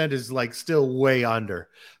 26% is like still way under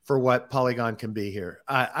for what Polygon can be here.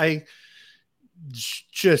 I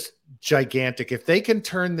just gigantic. If they can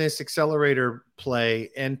turn this accelerator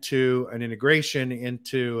play into an integration,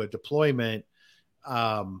 into a deployment,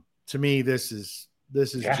 to me, this is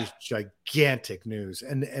just gigantic news.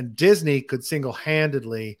 And Disney could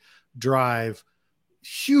single-handedly drive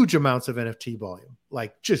huge amounts of NFT volume,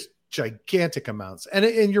 like just gigantic amounts.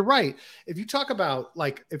 And you're right. If you talk about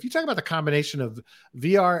the combination of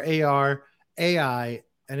VR, AR, AI,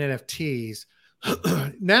 and NFTs,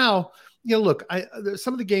 now, you know, look,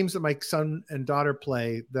 some of the games that my son and daughter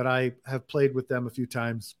play that I have played with them a few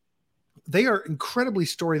times, they are incredibly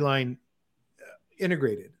storyline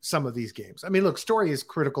integrated. Some of these games, I mean, look, story is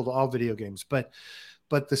critical to all video games, but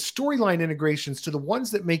the storyline integrations to the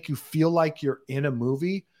ones that make you feel like you're in a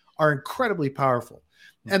movie are incredibly powerful.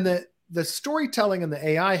 And the storytelling and the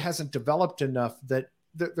AI hasn't developed enough that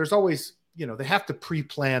there's always, you know, they have to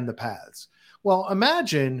pre-plan the paths. Well,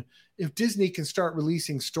 imagine if Disney can start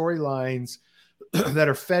releasing storylines that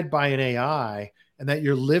are fed by an AI and that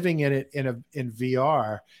you're living in it in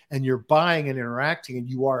VR and you're buying and interacting and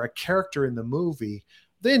you are a character in the movie,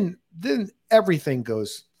 then everything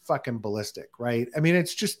goes fucking ballistic, right? I mean,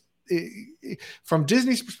 it's just, from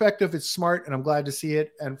Disney's perspective, it's smart and I'm glad to see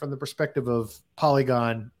it. And from the perspective of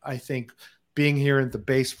Polygon, I think being here in the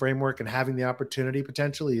base framework and having the opportunity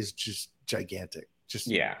potentially is just gigantic. Just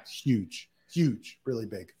huge, really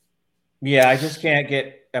big. Yeah, I just can't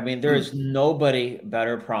get, I mean, there is nobody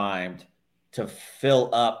better primed to fill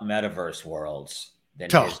up metaverse worlds than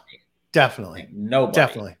Disney. Definitely. Like,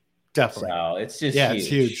 nobody. Definitely. So it's just huge. It's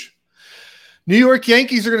huge. New York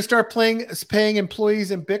Yankees are going to start paying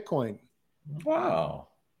employees in Bitcoin. Wow.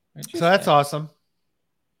 So that's awesome.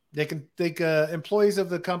 Employees of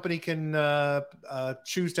the company can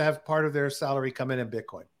choose to have part of their salary come in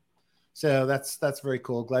Bitcoin. So that's very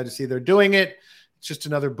cool. Glad to see they're doing it. It's just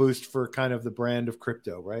another boost for kind of the brand of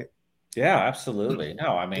crypto, right? Yeah, absolutely.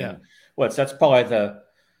 No, I mean, that's probably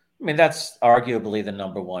I mean, that's arguably the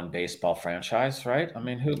 #1 baseball franchise, right? I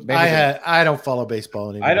mean, I don't follow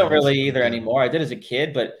baseball anymore. I don't really either anymore. I did as a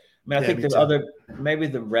kid, but I mean, I think maybe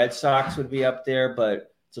the Red Sox would be up there,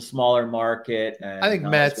 but it's a smaller market and I think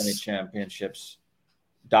not Mets, as many championships.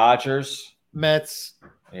 Dodgers, Mets.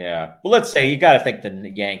 Yeah. Well, let's say you got to think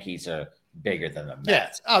the Yankees are bigger than the Mets. Yeah.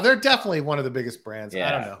 Oh, they're definitely one of the biggest brands. Yeah.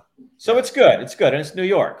 I don't know. So it's good. It's good. And it's New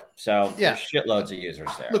York. So there's shitloads of users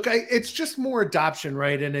there. Look, it's just more adoption,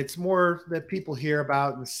 right? And it's more that people hear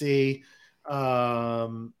about and see.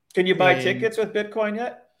 Can you buy tickets with Bitcoin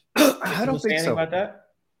yet? I don't think so. About that?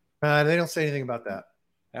 They don't say anything about that.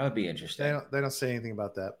 That would be interesting. They don't say anything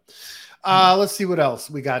about that. Let's see what else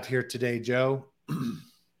we got here today, Joe.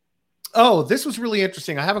 Oh, this was really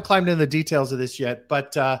interesting. I haven't climbed into the details of this yet,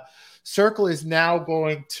 but Circle is now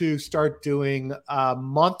going to start doing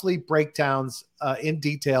monthly breakdowns in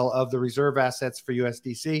detail of the reserve assets for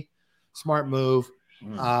USDC. Smart move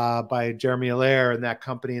by Jeremy Allaire and that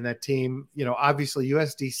company and that team. You know, obviously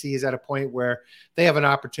USDC is at a point where they have an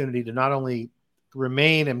opportunity to not only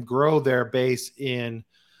remain and grow their base in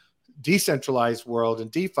decentralized world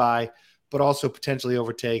and DeFi, but also potentially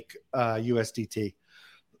overtake USDT.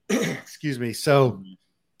 Excuse me. So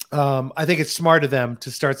I think it's smart of them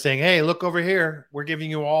to start saying, hey, look over here. We're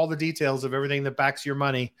giving you all the details of everything that backs your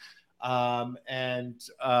money. And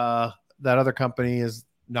that other company is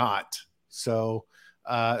not. So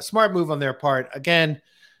smart move on their part. Again,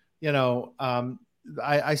 you know,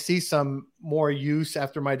 I see some more use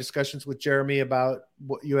after my discussions with Jeremy about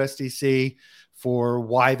USDC for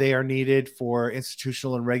why they are needed for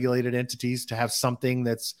institutional and regulated entities to have something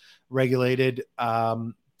that's regulated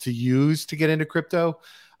to use to get into crypto.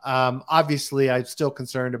 Obviously, I'm still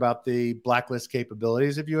concerned about the blacklist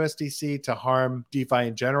capabilities of USDC to harm DeFi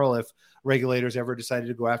in general if regulators ever decided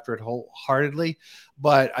to go after it wholeheartedly.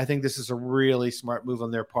 But I think this is a really smart move on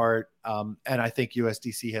their part. And I think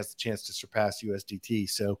USDC has the chance to surpass USDT.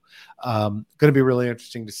 So going to be really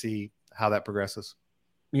interesting to see how that progresses.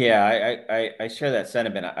 Yeah, I share that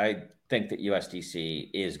sentiment. I think that USDC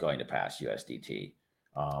is going to pass USDT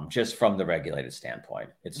just from the regulated standpoint.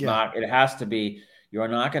 It has to be. You're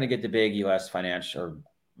not going to get the big U.S. financial, or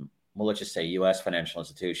well, let's just say U.S. financial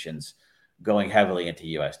institutions going heavily into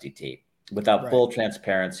USDT without full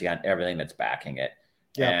transparency on everything that's backing it.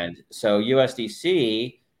 Yeah. And so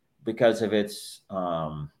USDC, because of its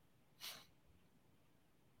how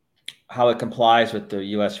it complies with the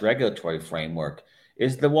U.S. regulatory framework,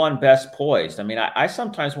 is the one best poised. I mean, I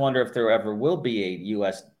sometimes wonder if there ever will be a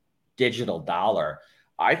U.S. digital dollar.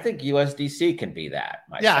 I think USDC can be that.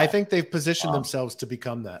 Myself. Yeah, I think they've positioned themselves to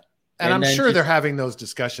become that. And I'm sure they're having those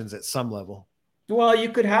discussions at some level. Well,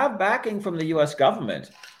 you could have backing from the U.S.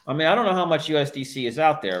 government. I mean, I don't know how much USDC is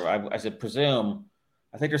out there. I presume,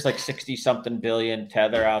 I think there's like 60-something billion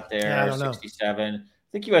Tether out there, yeah, I don't 67. Know. I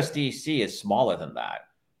think USDC is smaller than that.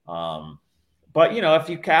 But, you know, if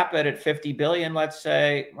you cap it at 50 billion, let's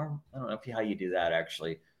say, I don't know how you do that,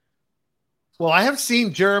 actually. Well, I have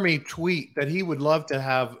seen Jeremy tweet that he would love to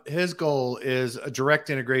have, his goal is a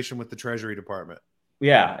direct integration with the Treasury Department.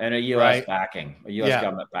 Yeah, and a U.S. backing, a U.S.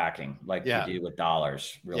 government backing, like you do with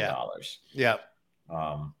dollars, real dollars. Yeah.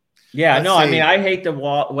 I mean, I hate the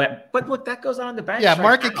wall, but look, that goes on in the bank. Yeah,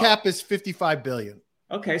 market cap is 55 billion.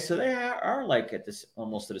 Okay, so they are like at this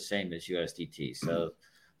almost the same as USDT. So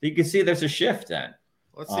you can see there's a shift then.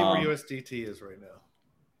 Let's see where USDT is right now.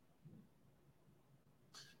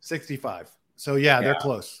 65. So they're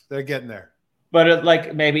close. They're getting there. But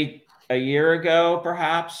like maybe a year ago,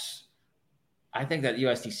 perhaps, I think that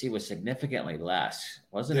USDC was significantly less.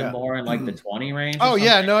 Wasn't it more in like the 20 range? Oh,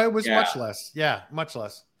 yeah. No, it was much less. Yeah, much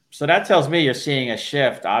less. So that tells me you're seeing a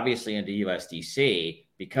shift, obviously, into USDC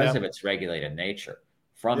because of its regulated nature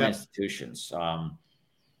from institutions,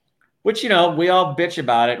 which, you know, we all bitch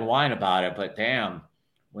about it and whine about it. But damn,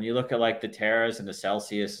 when you look at like the Terras and the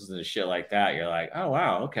Celsiuses and the shit like that, you're like, oh,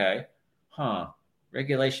 wow, okay.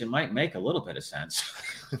 Regulation might make a little bit of sense.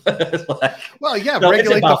 Like, well,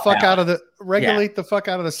 regulate the fuck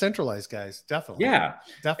out of the centralized guys. Definitely. Yeah.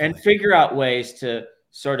 Definitely. And figure out ways to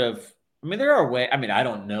sort of, I mean, there are ways, I mean, I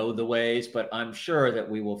don't know the ways, but I'm sure that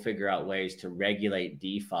we will figure out ways to regulate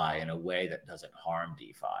DeFi in a way that doesn't harm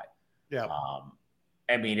DeFi. Yeah.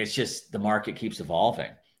 I mean, it's just the market keeps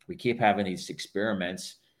evolving. We keep having these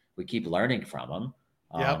experiments. We keep learning from them.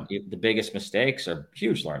 The biggest mistakes are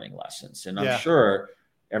huge learning lessons. And I'm sure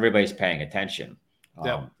everybody's paying attention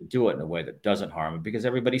to do it in a way that doesn't harm it because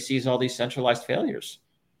everybody sees all these centralized failures.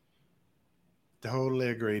 Totally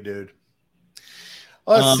agree, dude.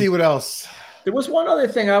 Let's see what else. There was one other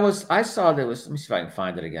thing I saw that was, let me see if I can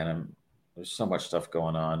find it again. There's so much stuff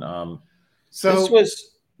going on. So this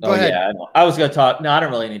was Go ahead. Yeah, I was going to talk. No, I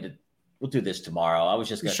don't really need to. We'll do this tomorrow. I was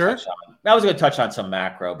just going to touch on some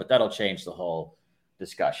macro, but that'll change the whole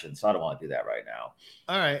discussion. So I don't want to do that right now.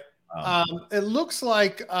 All right. It looks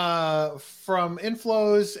like from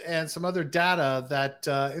inflows and some other data that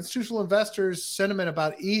institutional investors' sentiment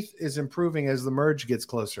about ETH is improving as the merge gets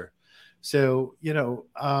closer. So,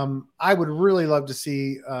 I would really love to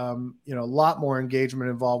see, a lot more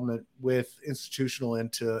engagement, involvement with institutional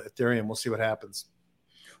into Ethereum. We'll see what happens.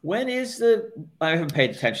 When is I haven't paid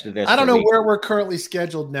attention to this. I don't know where we're currently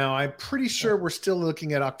scheduled now. I'm pretty sure we're still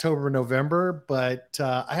looking at October, November, but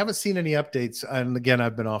I haven't seen any updates. And again,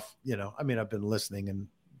 I've been off, I've been listening and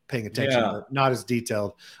paying attention, but not as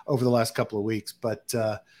detailed over the last couple of weeks. But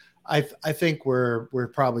I think we're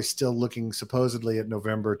probably still looking supposedly at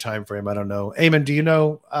November timeframe. I don't know. Eamon, do you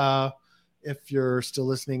know if you're still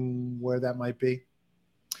listening where that might be?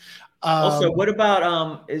 Also, what about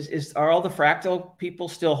are all the fractal people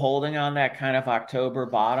still holding on that kind of October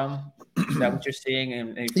bottom? Is that what you're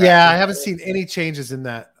seeing? Yeah, I haven't seen any changes in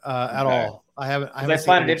that at all. I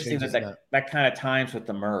find it interesting that kind of times with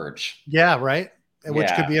the merge. Yeah, right. Which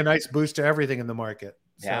could be a nice boost to everything in the market.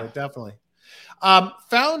 So definitely.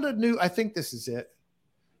 Found a new. I think this is it.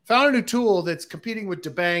 Found a new tool that's competing with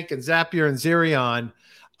DeBank and Zapier and Zerion,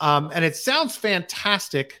 and it sounds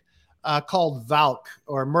fantastic. Called Valk,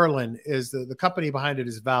 or Merlin is the company behind it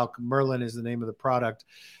is Valk. Merlin is the name of the product.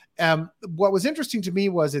 What was interesting to me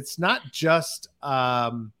was it's not just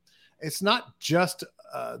the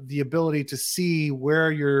ability to see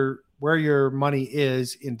where your money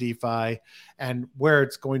is in DeFi and where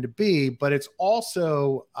it's going to be, but it's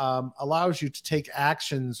also allows you to take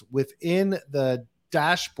actions within the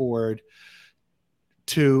dashboard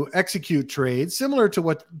to execute trades, similar to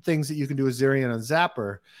what things that you can do with Zerion and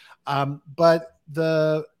Zapper. But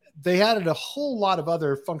they added a whole lot of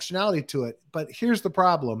other functionality to it. But here's the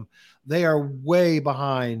problem. They are way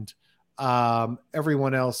behind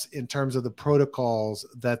everyone else in terms of the protocols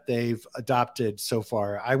that they've adopted so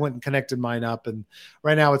far. I went and connected mine up, and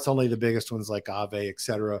right now it's only the biggest ones like Aave, et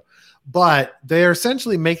cetera. But they're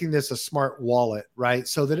essentially making this a smart wallet, right?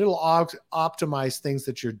 So that it'll optimize things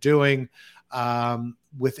that you're doing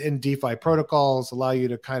within DeFi protocols, allow you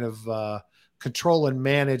to kind of control and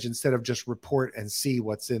manage instead of just report and see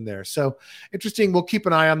what's in there. So interesting. We'll keep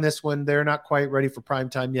an eye on this one. They're not quite ready for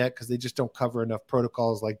prime time yet because they just don't cover enough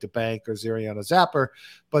protocols like DeBank or Zerion or Zapper,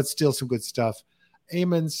 but still some good stuff.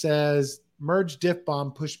 Eamon says merge diff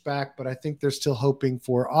bomb pushed back, but I think they're still hoping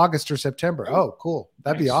for August or September. Oh, cool.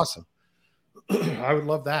 That'd be awesome. I would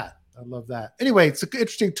love that. I'd love that. Anyway, it's an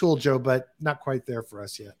interesting tool, Joe, but not quite there for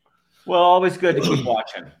us yet. Well, always good to keep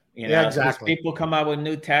watching. Yeah, exactly. People come out with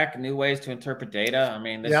new tech, new ways to interpret data. I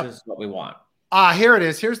mean, this is what we want. Here it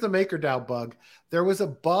is. Here's the MakerDAO bug. There was a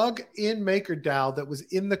bug in MakerDAO that was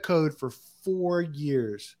in the code for 4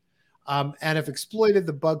 years. And if exploited,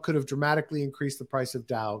 the bug could have dramatically increased the price of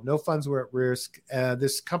DAO. No funds were at risk.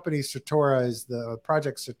 This company, Satora, is the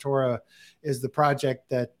project. Satora is the project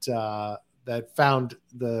that found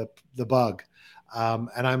the bug.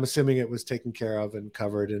 And I'm assuming it was taken care of and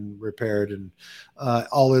covered and repaired and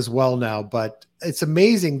all is well now. But it's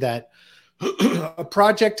amazing that a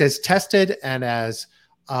project as tested and as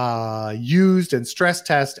used and stress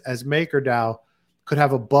test as MakerDAO could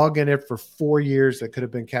have a bug in it for 4 years that could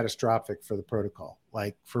have been catastrophic for the protocol.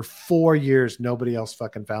 Like for 4 years, nobody else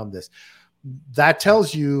fucking found this. That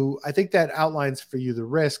tells you, I think that outlines for you the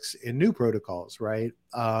risks in new protocols, right?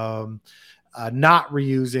 Not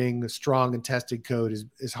reusing strong and tested code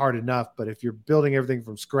is hard enough, but if you're building everything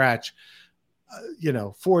from scratch,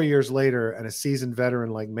 4 years later, and a seasoned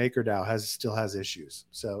veteran like MakerDAO still has issues.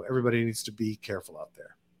 So everybody needs to be careful out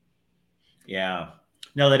there. Yeah,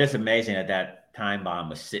 no, that is amazing that time bomb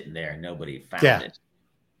was sitting there and nobody found it.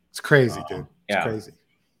 It's crazy, dude. It's crazy.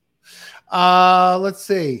 Let's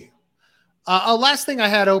see. Last thing I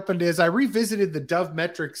had opened is I revisited the Dove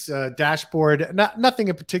Metrics dashboard. Nothing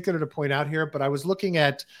in particular to point out here, but I was looking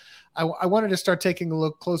at, I wanted to start taking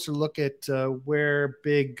a closer look at where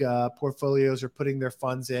big portfolios are putting their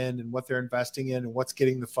funds in and what they're investing in and what's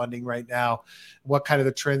getting the funding right now, what kind of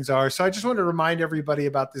the trends are. So I just wanted to remind everybody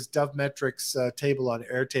about this Dove Metrics table on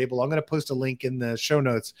Airtable. I'm going to post a link in the show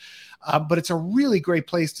notes, but it's a really great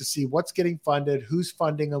place to see what's getting funded, who's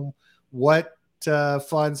funding them, what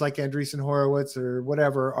funds like Andreessen Horowitz or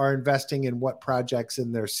whatever are investing in what projects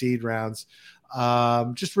in their seed rounds.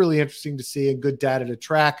 Just really interesting to see and good data to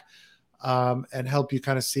track and help you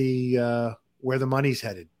kind of see where the money's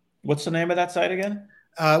headed. What's the name of that site again?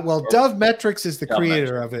 Dove Metrics is the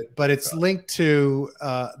creator of it, but it's linked to,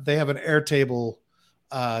 they have an Airtable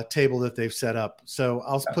table that they've set up. So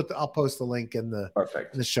I'll post the link in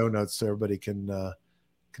the show notes so everybody can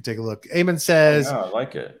take a look. Eamon says, I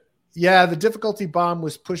like it. Yeah, the difficulty bomb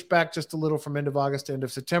was pushed back just a little from end of August to end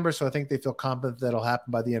of September. So I think they feel confident that'll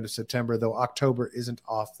happen by the end of September, though October isn't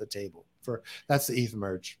off the table. That's the ETH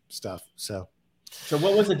merge stuff. So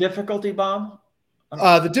what was the difficulty bomb?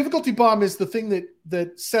 The difficulty bomb is the thing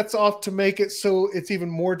that sets off to make it so it's even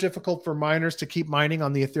more difficult for miners to keep mining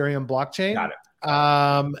on the Ethereum blockchain. Got it.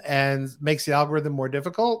 And makes the algorithm more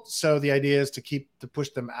difficult. So the idea is to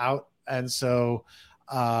push them out, and so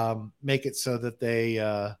make it so that they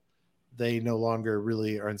no longer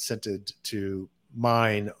really are incented to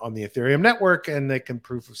mine on the Ethereum network, and they can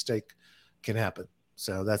proof of stake can happen.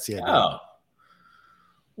 So that's the idea. Oh.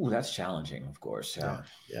 Ooh, that's challenging, of course. Yeah.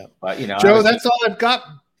 But Joe, that's all I've got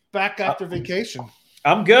back after vacation.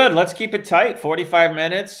 I'm good. Let's keep it tight. 45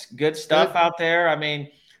 minutes. Good stuff out there. I mean,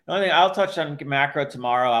 the only thing I'll touch on macro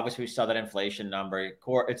tomorrow. Obviously, we saw that inflation number.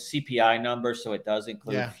 It's CPI number, so it does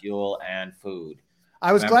include fuel and food.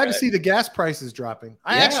 I was glad to see the gas prices dropping.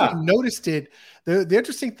 I actually noticed it. The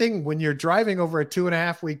interesting thing, when you're driving over a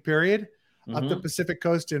 2.5 week period up the Pacific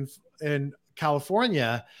Coast in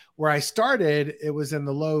California, where I started, it was in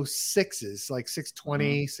the low sixes, like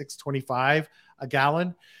 620, 625 a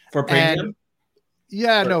gallon. For premium?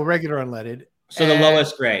 No, regular unleaded. So the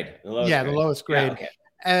lowest grade. The lowest grade. Yeah, okay.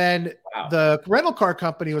 And the rental car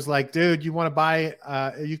company was like, dude, you want to buy,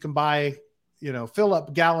 you can buy, fill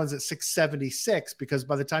up gallons at 676, because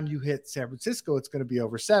by the time you hit San Francisco, it's going to be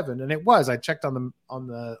over 7. And it was. I checked on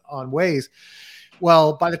Waze.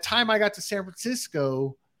 Well, by the time I got to San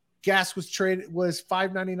Francisco, gas was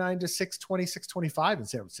 $5.99 to $6.20, $6.25 in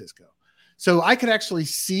San Francisco. So I could actually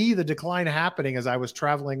see the decline happening as I was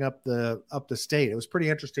traveling up the state. It was pretty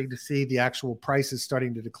interesting to see the actual prices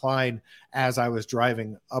starting to decline as I was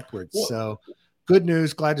driving upwards. Well, so good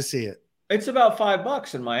news. Glad to see it. It's about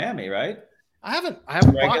 $5 in Miami, right?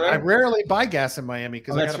 I rarely buy gas in Miami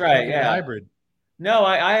because that's right. Yeah. Hybrid. No,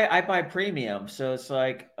 I buy premium. So it's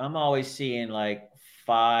like, I'm always seeing like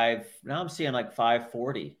I'm seeing like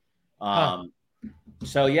 540.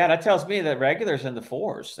 So that tells me that regular's in the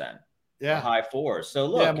 4s then. High 4s. So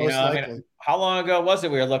look, I mean, how long ago was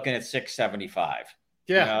it we were looking at 675?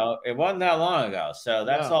 Yeah. It wasn't that long ago. So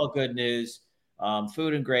that's all good news.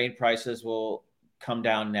 Food and grain prices will come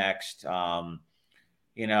down next.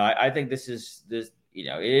 I think this, it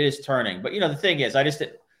is turning, but the thing is,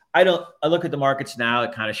 I look at the markets now,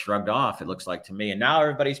 it kind of shrugged off, it looks like to me. And now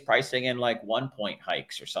everybody's pricing in like 1-point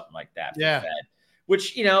hikes or something like that. Yeah. Fed,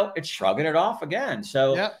 which, it's shrugging it off again.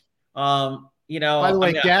 So, by the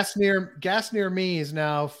way, gas near me is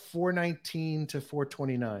now $4.19 to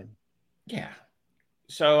 $4.29. Yeah.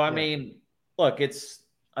 So, I mean, look,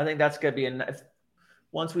 I think that's going to be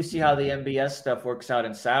once we see how the MBS stuff works out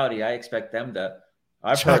in Saudi, I expect them to,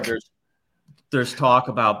 I've heard there's talk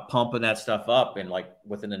about pumping that stuff up in like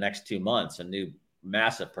within the next 2 months, a new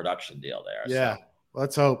massive production deal there. Yeah. So.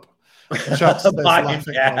 Let's hope. Chuck's buying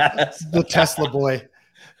gas. The Tesla boy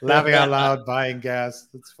laughing out loud, buying gas.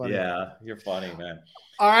 That's funny. Yeah, you're funny, man.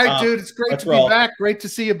 All right, dude. It's great to be back. Great to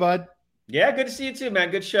see you, bud. Yeah, good to see you too, man.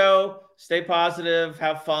 Good show. Stay positive,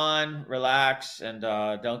 have fun, relax, and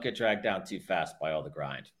don't get dragged down too fast by all the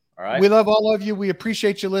grind. All right. We love all of you. We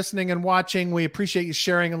appreciate you listening and watching. We appreciate you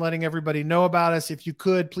sharing and letting everybody know about us. If you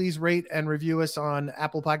could, please rate and review us on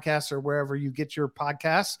Apple Podcasts or wherever you get your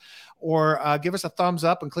podcasts, or give us a thumbs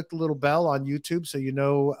up and click the little bell on YouTube so you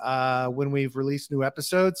know when we've released new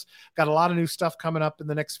episodes. Got a lot of new stuff coming up in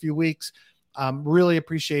the next few weeks. Really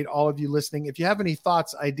appreciate all of you listening. If you have any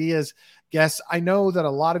thoughts, ideas, guests, I know that a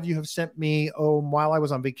lot of you have sent me, while I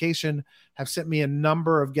was on vacation, have sent me a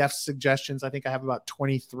number of guest suggestions. I think I have about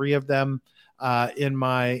 23 of them in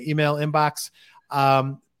my email inbox.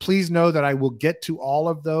 Please know that I will get to all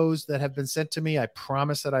of those that have been sent to me. I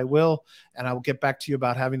promise that I will, and I will get back to you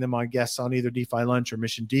about having them on guests on either DeFi Lunch or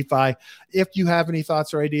Mission DeFi. If you have any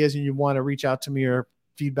thoughts or ideas and you want to reach out to me or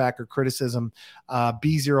feedback or criticism,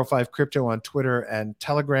 B05 Crypto on Twitter and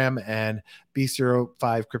Telegram, and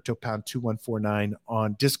B05 Crypto pound 2149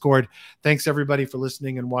 on Discord. Thanks everybody for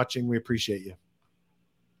listening and watching. We appreciate you.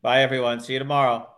 Bye everyone. See you tomorrow.